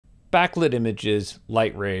backlit images,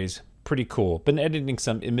 light rays, pretty cool. Been editing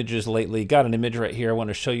some images lately. Got an image right here. I want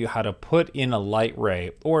to show you how to put in a light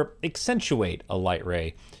ray or accentuate a light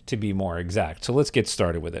ray to be more exact. So let's get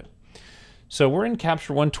started with it. So we're in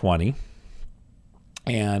Capture 120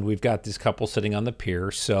 and we've got this couple sitting on the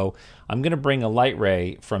pier. So I'm going to bring a light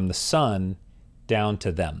ray from the sun down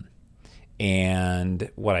to them. And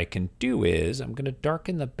what I can do is I'm going to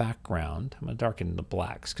darken the background. I'm going to darken the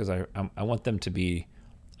blacks because I want them to be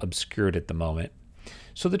obscured at the moment.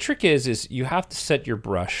 So the trick is you have to set your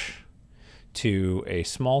brush to a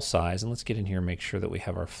small size. And let's get in here and make sure that we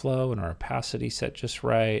have our flow and our opacity set just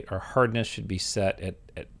right. Our hardness should be set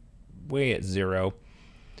at way at 0.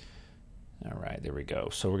 All right, there we go.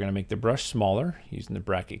 So we're going to make the brush smaller using the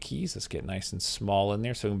bracket keys. Let's get nice and small in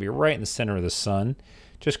there. So it's going to be right in the center of the sun.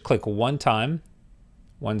 Just click one time,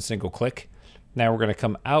 one single click. Now we're going to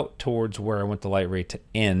come out towards where I want the light ray to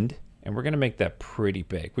end, and we're going to make that pretty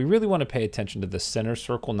big. We really want to pay attention to the center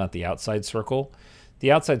circle, not the outside circle.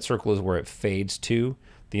 The outside circle is where it fades to.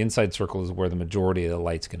 The inside circle is where the majority of the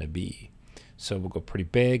light's going to be. So we'll go pretty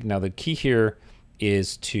big. Now the key here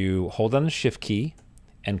is to hold on the Shift key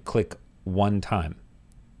and click one time.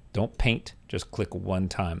 Don't paint, just click one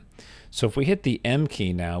time. So if we hit the M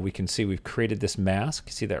key now, we can see we've created this mask.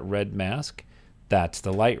 See that red mask? That's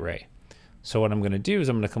the light ray. So what I'm going to do is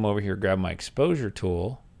I'm going to come over here, grab my exposure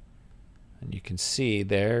tool, and you can see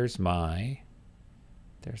there's my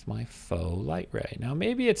faux light ray. Now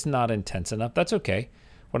maybe it's not intense enough. That's okay.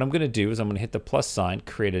 What I'm going to do is I'm going to hit the plus sign,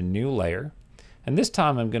 create a new layer, and this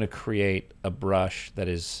time I'm going to create a brush that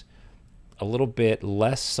is a little bit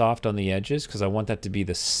less soft on the edges because I want that to be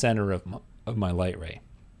the center of my light ray.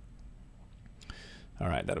 All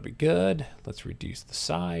right, that'll be good. Let's reduce the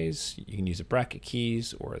size. You can use the bracket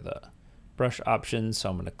keys or the brush options. So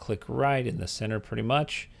I'm going to click right in the center pretty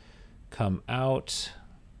much. Come out.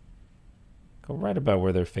 Go right about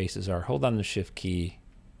where their faces are. Hold on the Shift key.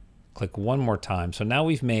 Click one more time. So now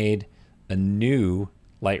we've made a new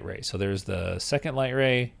light ray. So there's the second light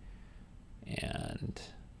ray and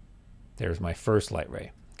there's my first light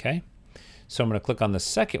ray, okay? So I'm going to click on the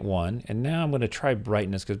second one, and now I'm going to try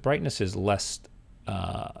brightness because brightness is less,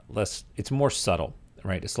 it's more subtle,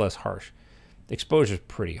 right? It's less harsh. The exposure is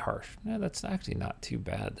pretty harsh. No, that's actually not too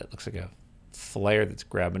bad. That looks like a flare that's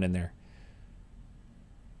grabbing in there.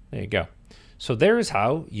 There you go. So there is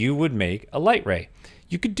how you would make a light ray.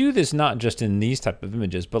 You could do this not just in these type of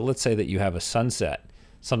images, but let's say that you have a sunset,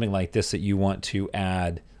 something like this that you want to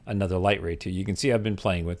add another light ray to. You can see I've been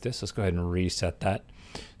playing with this. Let's go ahead and reset that.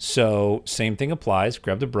 So same thing applies.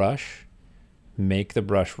 Grab the brush, make the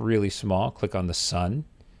brush really small, click on the sun,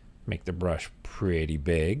 make the brush pretty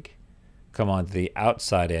big, come on to the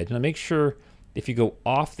outside edge. Now make sure if you go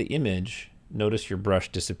off the image, notice your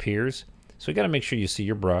brush disappears. So you got to make sure you see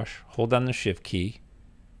your brush, hold down the Shift key,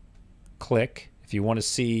 click. If you want to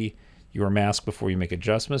see your mask before you make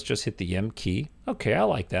adjustments, just hit the M key. Okay, I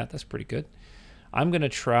like that. That's pretty good. I'm going to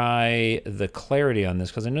try the clarity on this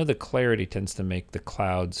because I know the clarity tends to make the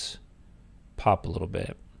clouds pop a little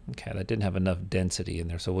bit. Okay, that didn't have enough density in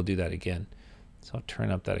there, so we'll do that again. So I'll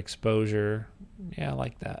turn up that exposure. Yeah, I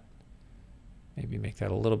like that. Maybe make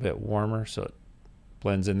that a little bit warmer so it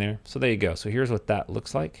blends in there. So there you go. So here's what that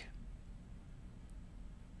looks like.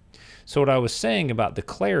 So what I was saying about the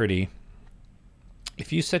clarity,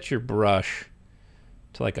 if you set your brush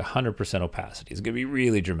to like 100% opacity, it's going to be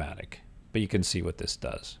really dramatic. But you can see what this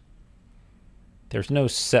does. There's no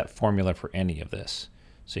set formula for any of this.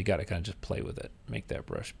 So you got to kind of just play with it. Make that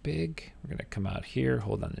brush big. We're going to come out here,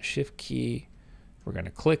 hold on the Shift key. We're going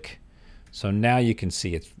to click. So now you can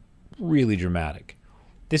see it's really dramatic.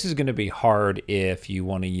 This is going to be hard if you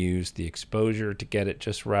want to use the exposure to get it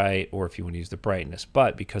just right, or if you want to use the brightness.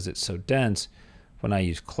 But because it's so dense, when I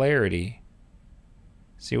use clarity,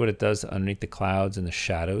 see what it does underneath the clouds and the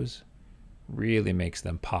shadows? Really makes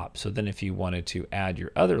them pop. So then if you wanted to add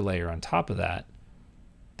your other layer on top of that,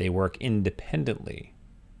 they work independently.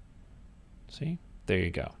 See? There you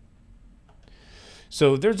go.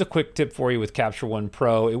 So there's a quick tip for you with Capture One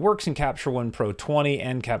Pro. It works in Capture One Pro 20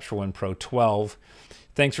 and Capture One Pro 12.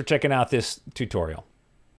 Thanks for checking out this tutorial.